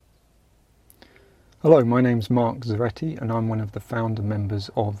Hello, my name's Mark Zaretti and I'm one of the founder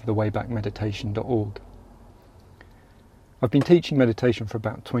members of thewaybackmeditation.org. I've been teaching meditation for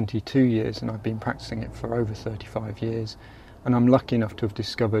about 22 years and I've been practicing it for over 35 years, and I'm lucky enough to have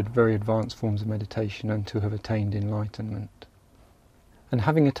discovered very advanced forms of meditation and to have attained enlightenment. And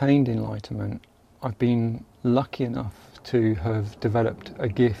having attained enlightenment, I've been lucky enough to have developed a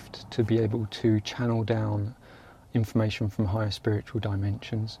gift to be able to channel down information from higher spiritual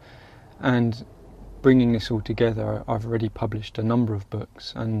dimensions. And bringing this all together, I've already published a number of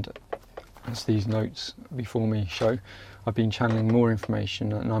books, and as these notes before me show, I've been channeling more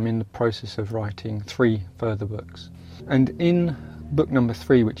information and I'm in the process of writing 3 further books. And in book number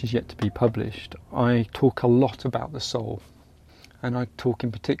 3, which is yet to be published, I talk a lot about the soul. And I talk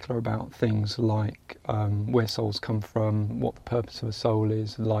in particular about things like where souls come from, what the purpose of a soul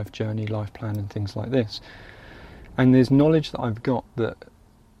is, life journey, life plan, and things like this. And there's knowledge that I've got that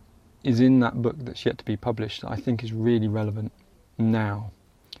is in that book that's yet to be published that I think is really relevant now.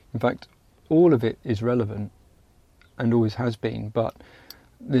 In fact, all of it is relevant and always has been, but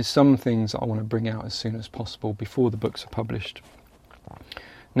there's some things that I want to bring out as soon as possible before the books are published.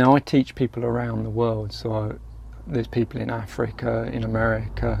 Now, I teach people around the world, so there's people in Africa, in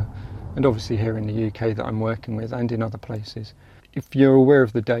America, and obviously here in the UK that I'm working with, and in other places. If you're aware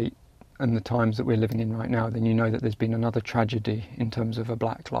of the date and the times that we're living in right now, then you know that there's been another tragedy in terms of a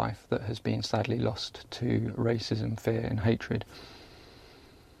black life that has been sadly lost to racism, fear and hatred.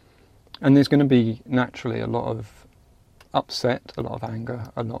 And there's going to be naturally a lot of upset, a lot of anger,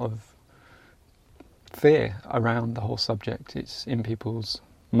 a lot of fear around the whole subject. It's in people's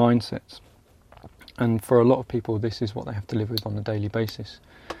mindsets. And for a lot of people, this is what they have to live with on a daily basis.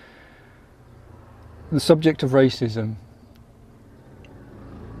 The subject of racism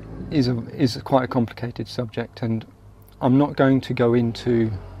is quite a complicated subject, and I'm not going to go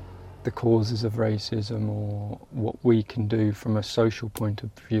into the causes of racism or what we can do from a social point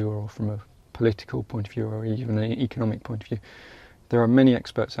of view or from a political point of view or even an economic point of view. There are many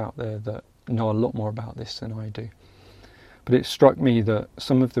experts out there that know a lot more about this than I do. But it struck me that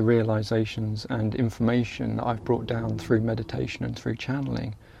some of the realizations and information that I've brought down through meditation and through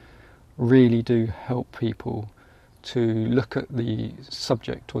channeling really do help people to look at the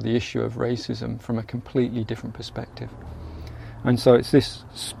subject or the issue of racism from a completely different perspective. And so it's this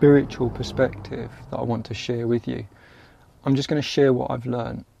spiritual perspective that I want to share with you. I'm just going to share what I've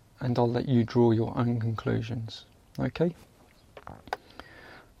learned and I'll let you draw your own conclusions. Okay?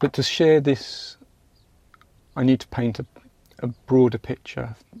 But to share this, I need to paint a broader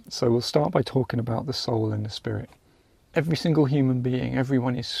picture. So we'll start by talking about the soul and the spirit. Every single human being,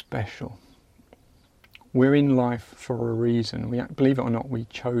 everyone is special. We're in life for a reason. Believe it or not, we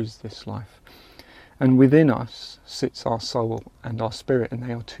chose this life. And within us sits our soul and our spirit, and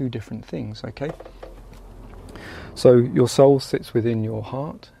they are 2 different things, okay? So your soul sits within your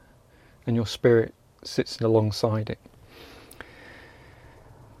heart, and your spirit sits alongside it.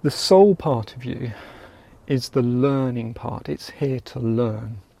 The soul part of you is the learning part. It's here to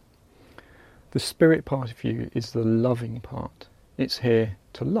learn. The spirit part of you is the loving part. It's here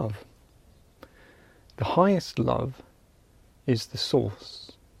to love. The highest love is the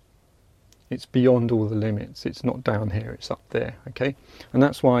source. It's beyond all the limits. It's not down here, it's up there, okay? And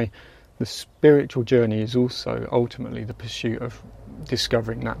that's why the spiritual journey is also ultimately the pursuit of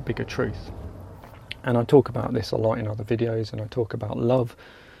discovering that bigger truth. And I talk about this a lot in other videos, and I talk about love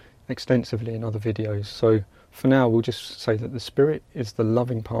extensively in other videos. So for now, we'll just say that the spirit is the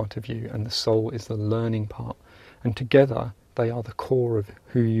loving part of you and the soul is the learning part. And together, they are the core of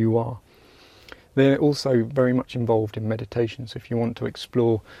who you are. They're also very much involved in meditation. So if you want to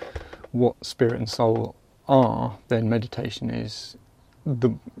explore what spirit and soul are, then meditation is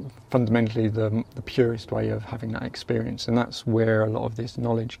fundamentally the purest way of having that experience. And that's where a lot of this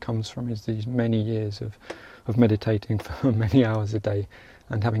knowledge comes from, is these many years of meditating for many hours a day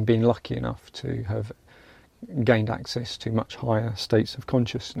and having been lucky enough to have gained access to much higher states of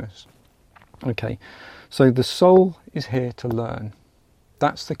consciousness. Okay, so the soul is here to learn.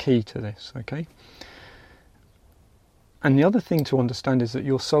 That's the key to this, okay? And the other thing to understand is that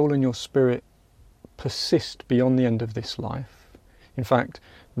your soul and your spirit persist beyond the end of this life. In fact,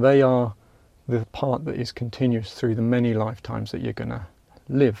 they are the part that is continuous through the many lifetimes that you're going to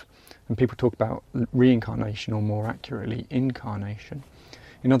live. And people talk about reincarnation, or more accurately, incarnation.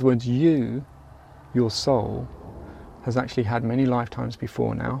 In other words, your soul, has actually had many lifetimes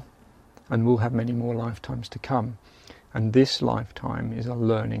before now, and will have many more lifetimes to come. And this lifetime is a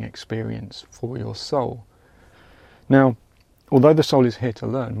learning experience for your soul. Now, although the soul is here to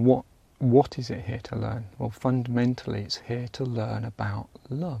learn, what is it here to learn? Well, fundamentally, it's here to learn about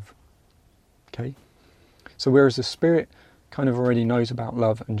love. Okay? So whereas the spirit kind of already knows about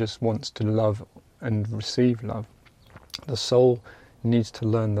love and just wants to love and receive love, the soul needs to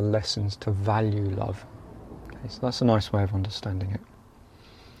learn the lessons to value love. Okay, so that's a nice way of understanding it.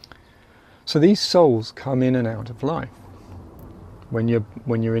 So these souls come in and out of life. When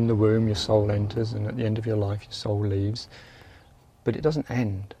you're in the womb, your soul enters, and at the end of your life, your soul leaves. But it doesn't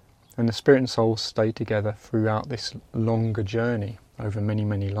end. And the spirit and soul stay together throughout this longer journey over many,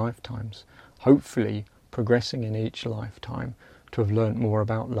 many lifetimes, hopefully progressing in each lifetime to have learnt more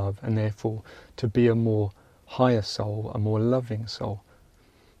about love, and therefore to be a more higher soul, a more loving soul.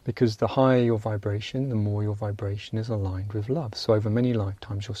 Because the higher your vibration, the more your vibration is aligned with love. So over many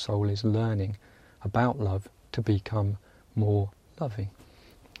lifetimes your soul is learning about love to become more loving.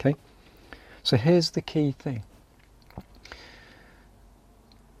 Okay? So here's the key thing.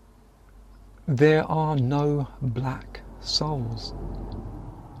 There are no black souls.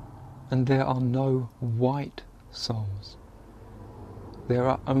 And there are no white souls. There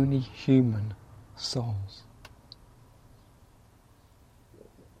are only human souls.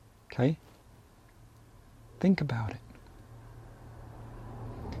 Okay? Think about it.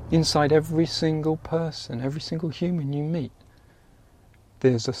 Inside every single person, every single human you meet,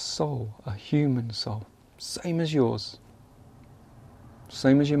 there's a soul, a human soul, same as yours,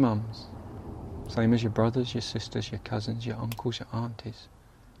 same as your mum's, same as your brothers, your sisters, your cousins, your uncles, your aunties,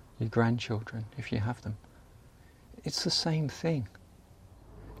 your grandchildren, if you have them. It's the same thing.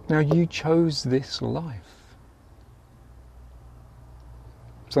 Now you chose this life.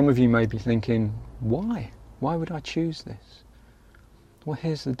 Some of you may be thinking, why? Why would I choose this? Well,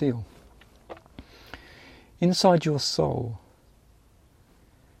 here's the deal. Inside your soul,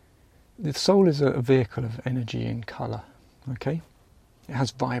 the soul is a vehicle of energy and colour, okay? It has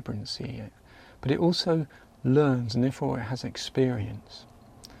vibrancy, but it also learns, and therefore it has experience.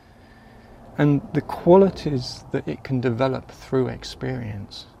 And the qualities that it can develop through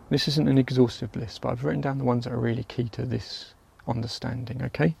experience, this isn't an exhaustive list, but I've written down the ones that are really key to this understanding,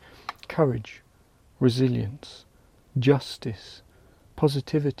 okay? Courage, resilience, justice,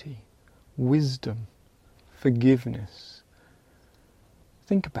 positivity, wisdom, forgiveness.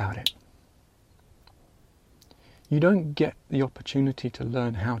 Think about it. You don't get the opportunity to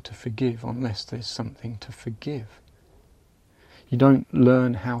learn how to forgive unless there's something to forgive. You don't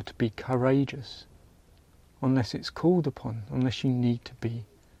learn how to be courageous unless it's called upon, unless you need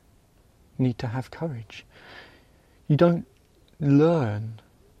to have courage. You don't learn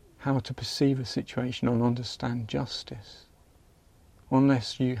how to perceive a situation and understand justice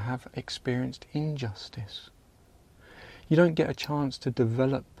unless you have experienced injustice. You don't get a chance to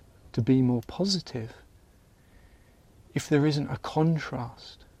develop to be more positive if there isn't a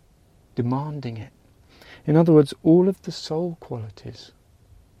contrast demanding it. In other words, all of the soul qualities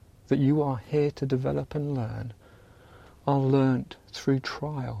that you are here to develop and learn are learnt through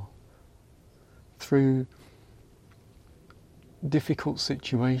trial, through difficult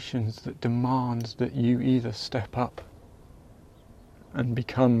situations that demand that you either step up and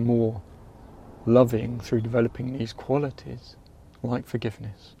become more loving through developing these qualities, like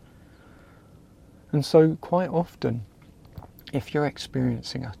forgiveness. And so quite often, if you're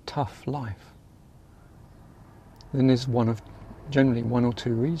experiencing a tough life, then there's generally one or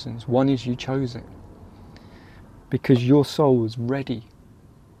two reasons. One is you chose it because your soul was ready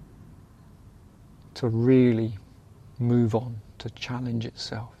to really move on, to challenge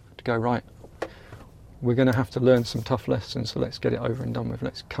itself, to go, right, we're going to have to learn some tough lessons, so let's get it over and done with.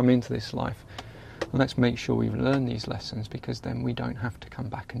 Let's come into this life and let's make sure we've learned these lessons, because then we don't have to come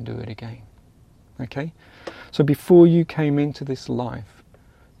back and do it again. Okay? So before you came into this life,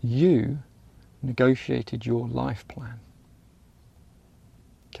 you negotiated your life plan.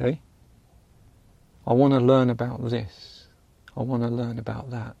 Okay? I want to learn about this. I want to learn about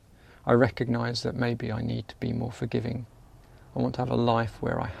that. I recognise that maybe I need to be more forgiving. I want to have a life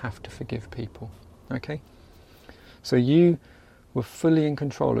where I have to forgive people. Okay? So you were fully in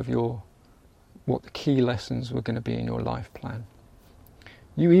control of what the key lessons were going to be in your life plan.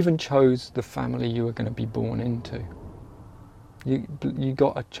 You even chose the family you were going to be born into. You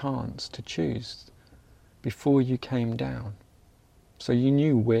got a chance to choose before you came down. So you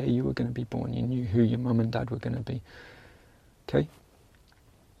knew where you were going to be born. You knew who your mum and dad were going to be. Okay?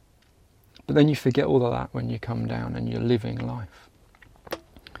 But then you forget all of that when you come down and you're living life.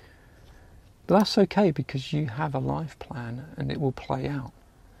 But that's okay, because you have a life plan and it will play out.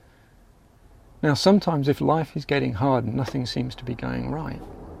 Now sometimes if life is getting hard and nothing seems to be going right,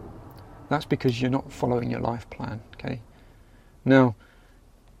 that's because you're not following your life plan, okay? Now,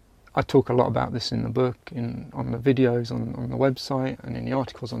 I talk a lot about this in the book, on the videos on the website, and in the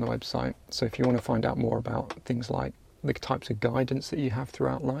articles on the website. So if you want to find out more about things like the types of guidance that you have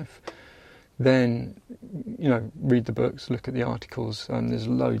throughout life, then read the books, look at the articles. There's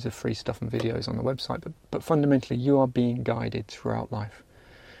loads of free stuff and videos on the website. But fundamentally, you are being guided throughout life,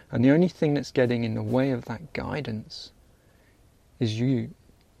 and the only thing that's getting in the way of that guidance is you,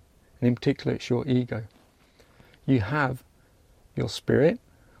 and in particular, it's your ego. You have your spirit,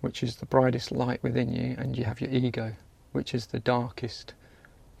 which is the brightest light within you, and you have your ego, which is the darkest.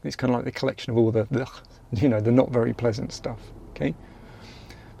 It's kind of like the collection of all the not very pleasant stuff, okay?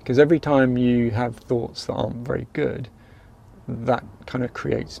 Because every time you have thoughts that aren't very good, that kind of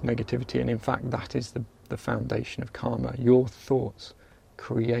creates negativity, and in fact that is the foundation of karma. Your thoughts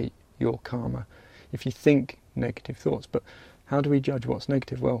create your karma. If you think negative thoughts, but how do we judge what's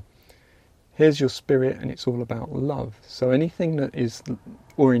negative? Well, here's your spirit, and it's all about love. So anything that is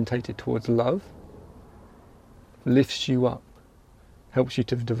orientated towards love lifts you up, helps you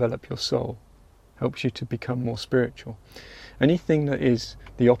to develop your soul, helps you to become more spiritual. Anything that is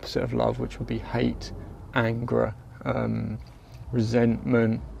the opposite of love, which will be hate, anger,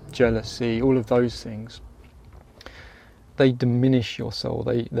 resentment, jealousy, all of those things, they diminish your soul,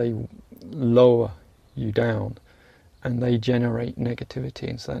 they lower you down, and they generate negativity,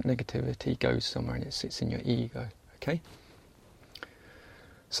 and so that negativity goes somewhere and it sits in your ego, okay?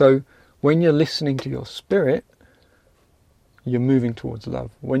 So when you're listening to your spirit, you're moving towards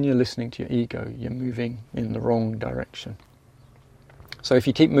love. When you're listening to your ego, you're moving in the wrong direction. So if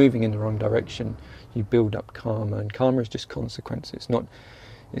you keep moving in the wrong direction, you build up karma, and karma is just consequence. It's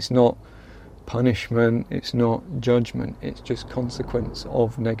not punishment, it's not judgment, it's just consequence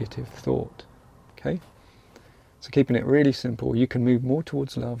of negative thought, okay? So keeping it really simple, you can move more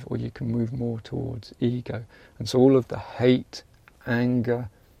towards love or you can move more towards ego. And so all of the hate, anger,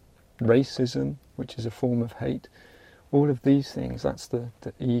 racism, which is a form of hate, all of these things, that's the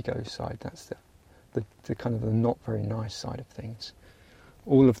ego side, that's the kind of the not very nice side of things.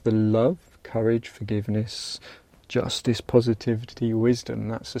 All of the love, courage, forgiveness, justice, positivity, wisdom,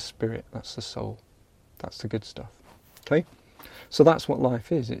 that's the spirit, that's the soul, that's the good stuff. Okay? So that's what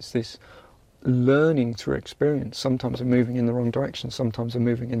life is. It's this learning through experience. Sometimes we're moving in the wrong direction, sometimes we're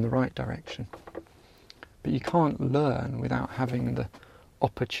moving in the right direction. But you can't learn without having the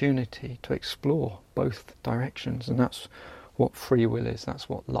opportunity to explore both directions, and that's what free will is, that's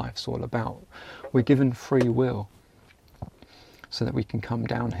what life's all about. We're given free will so that we can come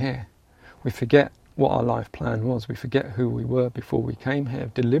down here. We forget what our life plan was, we forget who we were before we came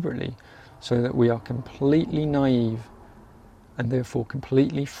here deliberately, so that we are completely naive and therefore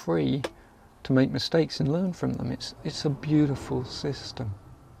completely free to make mistakes and learn from them. It's a beautiful system.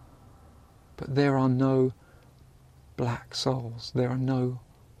 But there are no black souls, there are no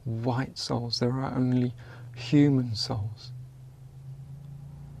white souls, there are only human souls.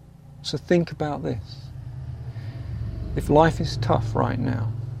 So think about this. If life is tough right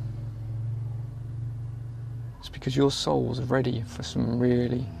now, it's because your soul's ready for some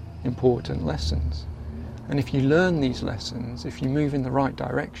really important lessons. And if you learn these lessons, if you move in the right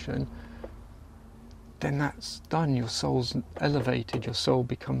direction, then that's done. Your soul's elevated, your soul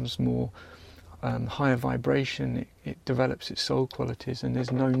becomes more higher vibration, it develops its soul qualities, and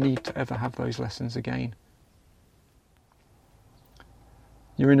there's no need to ever have those lessons again.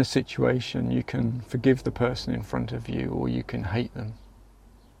 You're in a situation, you can forgive the person in front of you, or you can hate them.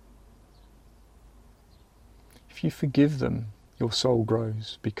 If you forgive them, your soul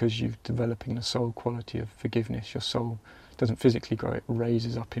grows because you're developing the soul quality of forgiveness. Your soul doesn't physically grow, it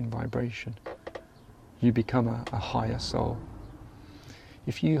raises up in vibration. You become a higher soul.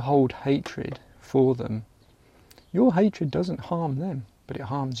 If you hold hatred for them, your hatred doesn't harm them, but it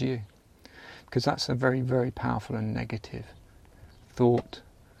harms you. Because that's a very, very powerful and negative thought,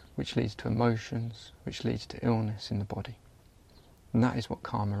 which leads to emotions, which leads to illness in the body. And that is what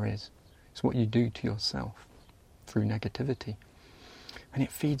karma is. It's what you do to yourself through negativity. And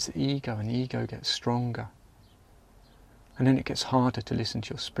it feeds the ego, and the ego gets stronger. And then it gets harder to listen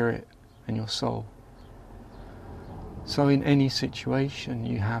to your spirit and your soul. So in any situation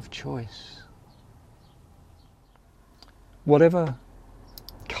you have choice. Whatever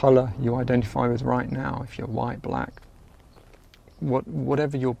colour you identify with right now, if you're white, black,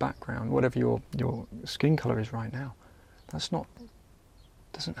 whatever your background, whatever your skin colour is right now,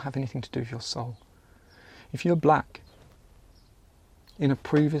 doesn't have anything to do with your soul. If you're black, in a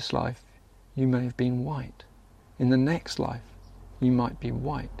previous life you may have been white. In the next life you might be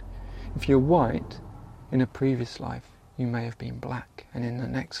white. If you're white, in a previous life you may have been black, and in the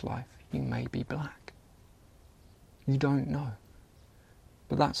next life you may be black. You don't know.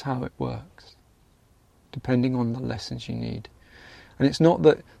 but that's how it works, depending on the lessons you need. And it's not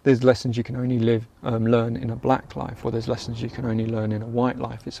that there's lessons you can only learn in a black life, or there's lessons you can only learn in a white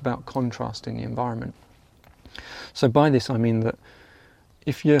life. It's about contrasting the environment. So by this I mean that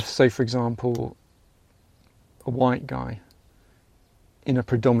if you're, say for example, a white guy in a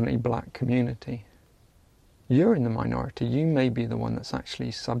predominantly black community, you're in the minority. You may be the one that's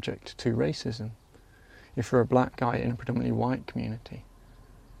actually subject to racism. If you're a black guy in a predominantly white community,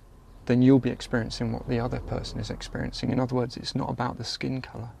 then you'll be experiencing what the other person is experiencing. In other words, it's not about the skin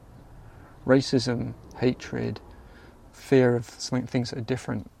colour. Racism, hatred, fear of things that are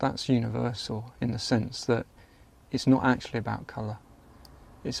different, that's universal in the sense that it's not actually about colour.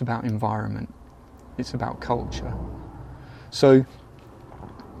 It's about environment. It's about culture. So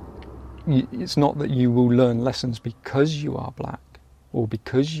it's not that you will learn lessons because you are black, or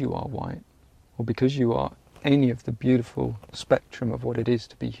because you are white, or because you are any of the beautiful spectrum of what it is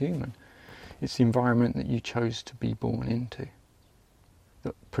to be human. It's the environment that you chose to be born into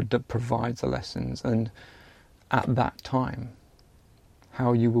that provides the lessons, and at that time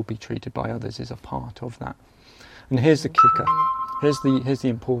how you will be treated by others is a part of that. And here's the kicker, here's the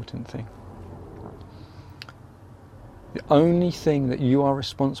important thing. The only thing that you are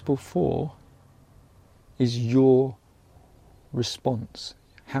responsible for is your response,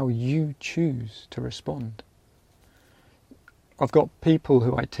 how you choose to respond. I've got people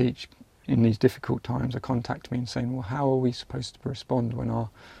who I teach in these difficult times are contacting me and saying, well, how are we supposed to respond when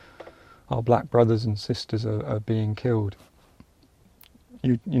our black brothers and sisters are being killed?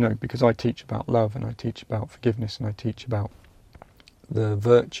 You know, because I teach about love, and I teach about forgiveness, and I teach about the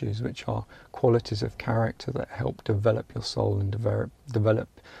virtues, which are qualities of character that help develop your soul and develop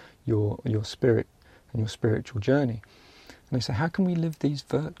your spirit and your spiritual journey. And they say, how can we live these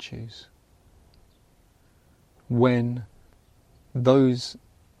virtues when other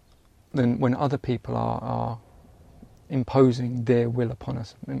people are imposing their will upon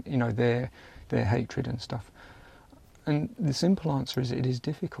us, you know, their hatred and stuff? And the simple answer is, it is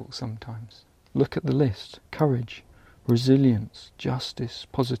difficult sometimes. Look at the list: courage, resilience, justice,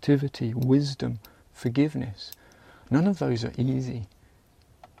 positivity, wisdom, forgiveness. None of those are easy,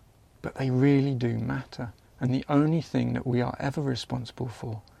 but they really do matter. And the only thing that we are ever responsible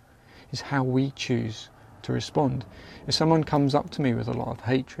for is how we choose to respond. If someone comes up to me with a lot of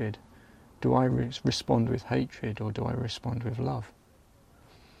hatred, do I respond with hatred, or do I respond with love?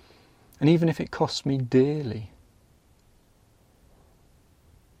 And even if it costs me dearly,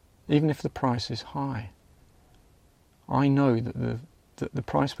 even if the price is high, I know that the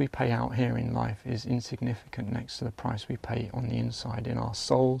price we pay out here in life is insignificant next to the price we pay on the inside, in our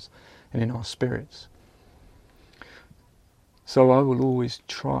souls and in our spirits. So I will always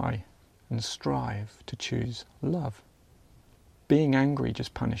try and strive to choose love. Being angry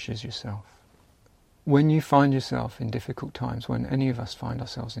just punishes yourself. When you find yourself in difficult times, when any of us find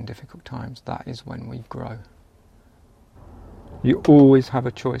ourselves in difficult times, that is when we grow. You always have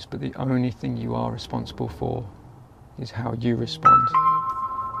a choice, but the only thing you are responsible for is how you respond,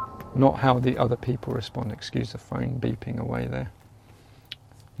 not how the other people respond. Excuse the phone beeping away there.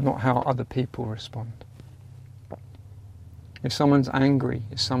 Not how other people respond. If someone's angry,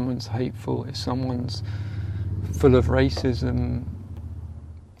 if someone's hateful, if someone's full of racism,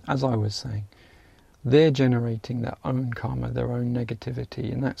 as I was saying, they're generating their own karma, their own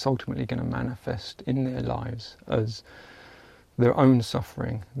negativity, and that's ultimately going to manifest in their lives as their own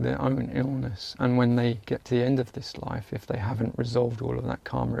suffering, their own illness. And when they get to the end of this life, if they haven't resolved all of that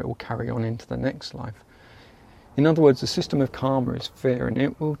karma, it will carry on into the next life. In other words, the system of karma is fair, and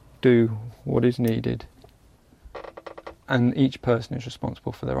it will do what is needed, and each person is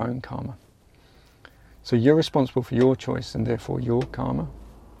responsible for their own karma. So you're responsible for your choice, and therefore your karma.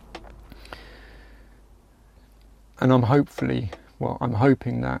 And I'm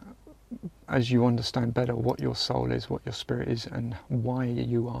hoping that as you understand better what your soul is, what your spirit is, and why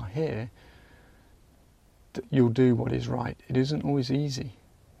you are here, that you'll do what is right. It isn't always easy,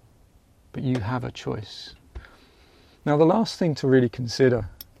 but you have a choice. Now, the last thing to really consider,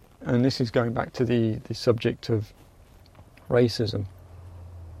 and this is going back to the subject of racism,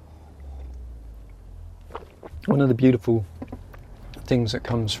 one of the beautiful things that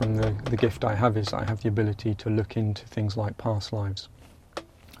comes from the gift I have is I have the ability to look into things like past lives.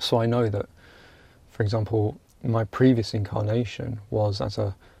 So I know that, for example, my previous incarnation was as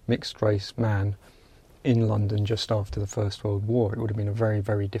a mixed race man in London just after the First World War. It would have been a very,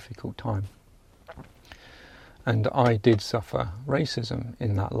 very difficult time. And I did suffer racism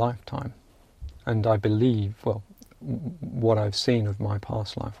in that lifetime. And I believe, well, what I've seen of my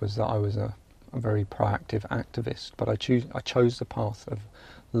past life was that I was a a very proactive activist, but I chose the path of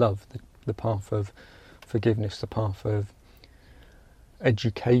love, the path of forgiveness, the path of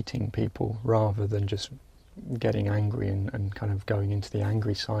educating people rather than just getting angry and kind of going into the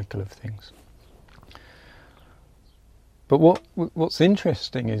angry cycle of things. But what's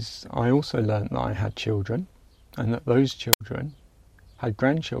interesting is I also learnt that I had children and that those children had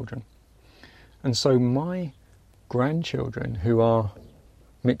grandchildren. And so my grandchildren, who are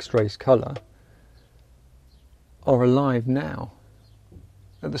mixed race colour, are alive now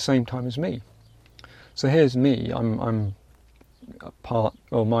at the same time as me. So here's me. I'm a part.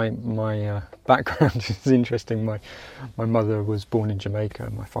 Well, my background is interesting. My mother was born in Jamaica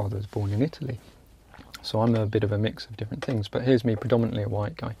and my father was born in Italy. So I'm a bit of a mix of different things. But here's me, predominantly a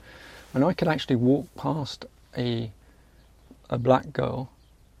white guy, and I could actually walk past a black girl,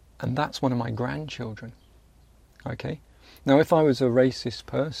 and that's one of my grandchildren. Okay. Now, if I was a racist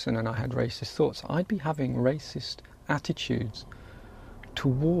person and I had racist thoughts, I'd be having racist attitudes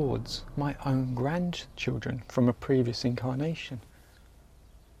towards my own grandchildren from a previous incarnation.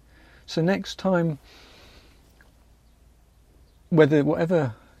 So next time,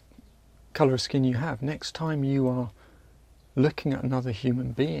 whatever colour of skin you have, next time you are looking at another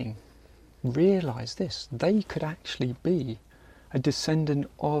human being, realise this: they could actually be a descendant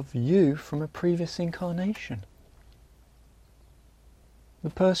of you from a previous incarnation. The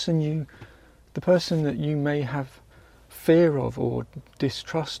person that you may have fear of or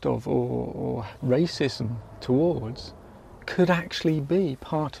distrust of or racism towards could actually be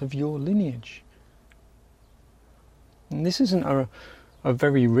part of your lineage. And this isn't a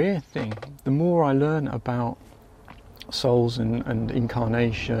very rare thing. The more I learn about souls and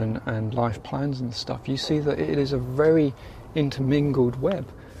incarnation and life plans and stuff, you see that it is a very intermingled web.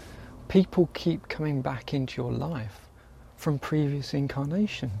 People keep coming back into your life from previous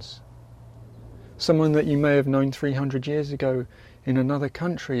incarnations. Someone that you may have known 300 years ago in another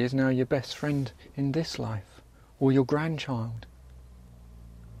country is now your best friend in this life, or your grandchild,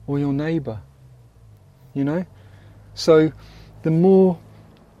 or your neighbour, you know? So the more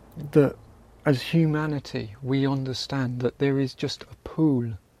that as humanity we understand that there is just a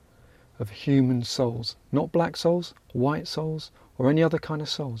pool of human souls, not black souls, white souls, or any other kind of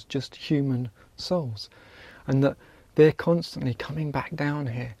souls, just human souls, and that they're constantly coming back down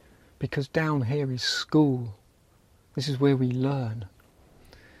here, because down here is school. This is where we learn.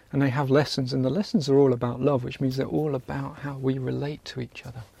 And they have lessons, and the lessons are all about love, which means they're all about how we relate to each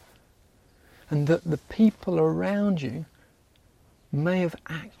other. And that the people around you may have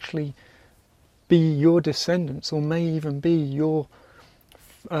actually be your descendants, or may even be your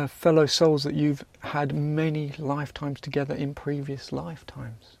fellow souls that you've had many lifetimes together in previous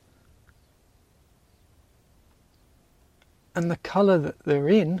lifetimes. And the colour that they're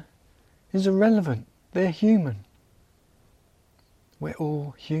in is irrelevant. They're human. We're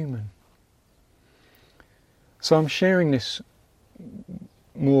all human. So I'm sharing this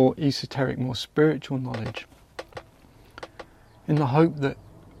more esoteric, more spiritual knowledge in the hope that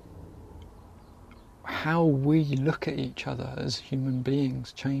how we look at each other as human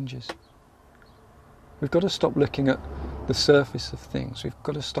beings changes. We've got to stop looking at the surface of things. We've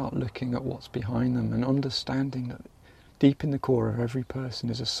got to start looking at what's behind them and understanding that deep in the core of every person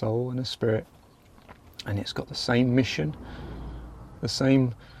is a soul and a spirit, and it's got the same mission, the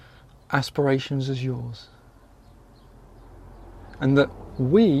same aspirations as yours, and that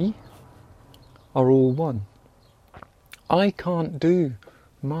we are all one. I can't do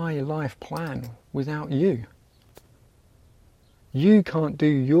my life plan without you. You can't do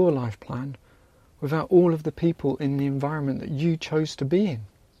your life plan without all of the people in the environment that you chose to be in.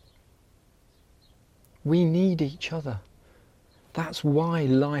 We need each other. That's why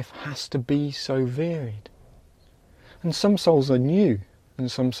life has to be so varied. And some souls are new, and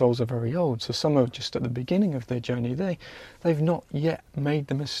some souls are very old. So some are just at the beginning of their journey. They've not yet made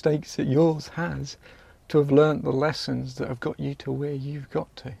the mistakes that yours has to have learnt the lessons that have got you to where you've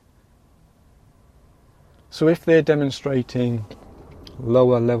got to. So if they're demonstrating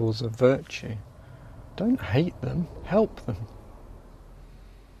lower levels of virtue, don't hate them, help them.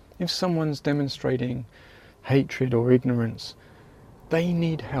 If someone's demonstrating hatred or ignorance, they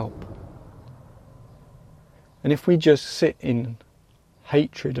need help. And if we just sit in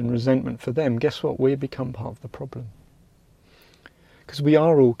hatred and resentment for them, guess what? We become part of the problem. Because we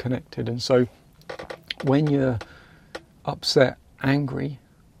are all connected, and so when you're upset, angry,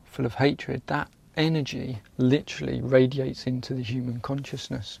 full of hatred, that energy literally radiates into the human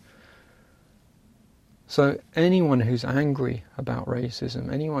consciousness. So anyone who's angry about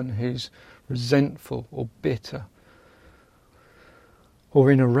racism, anyone who's resentful or bitter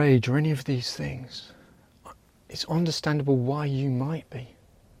or in a rage or any of these things, it's understandable why you might be.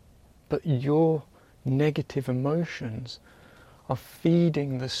 But your negative emotions are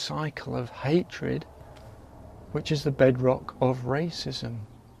feeding the cycle of hatred, which is the bedrock of racism.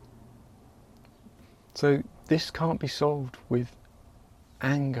 So this can't be solved with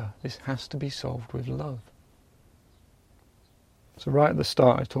anger. This has to be solved with love. So right at the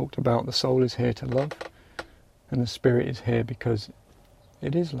start I talked about the soul is here to love, and the spirit is here because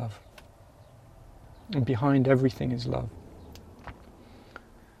it is love. And behind everything is love.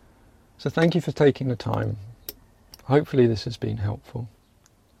 So thank you for taking the time. Hopefully this has been helpful.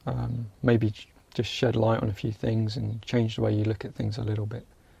 Maybe just shed light on a few things and change the way you look at things a little bit.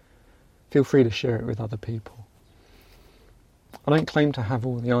 Feel free to share it with other people. I don't claim to have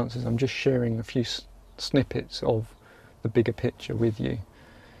all the answers. I'm just sharing a few snippets of the bigger picture with you.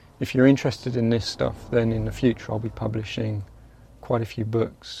 If you're interested in this stuff, then in the future I'll be publishing quite a few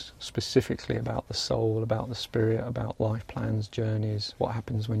books specifically about the soul, about the spirit, about life plans, journeys, what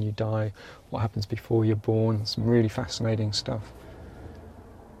happens when you die, what happens before you're born, some really fascinating stuff.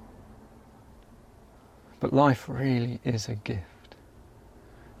 But life really is a gift.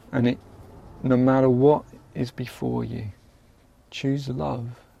 And no matter what is before you, choose love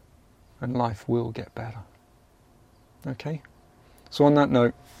and life will get better. Okay? So on that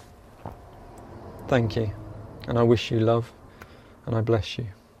note, thank you, and I wish you love, and I bless you.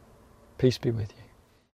 Peace be with you.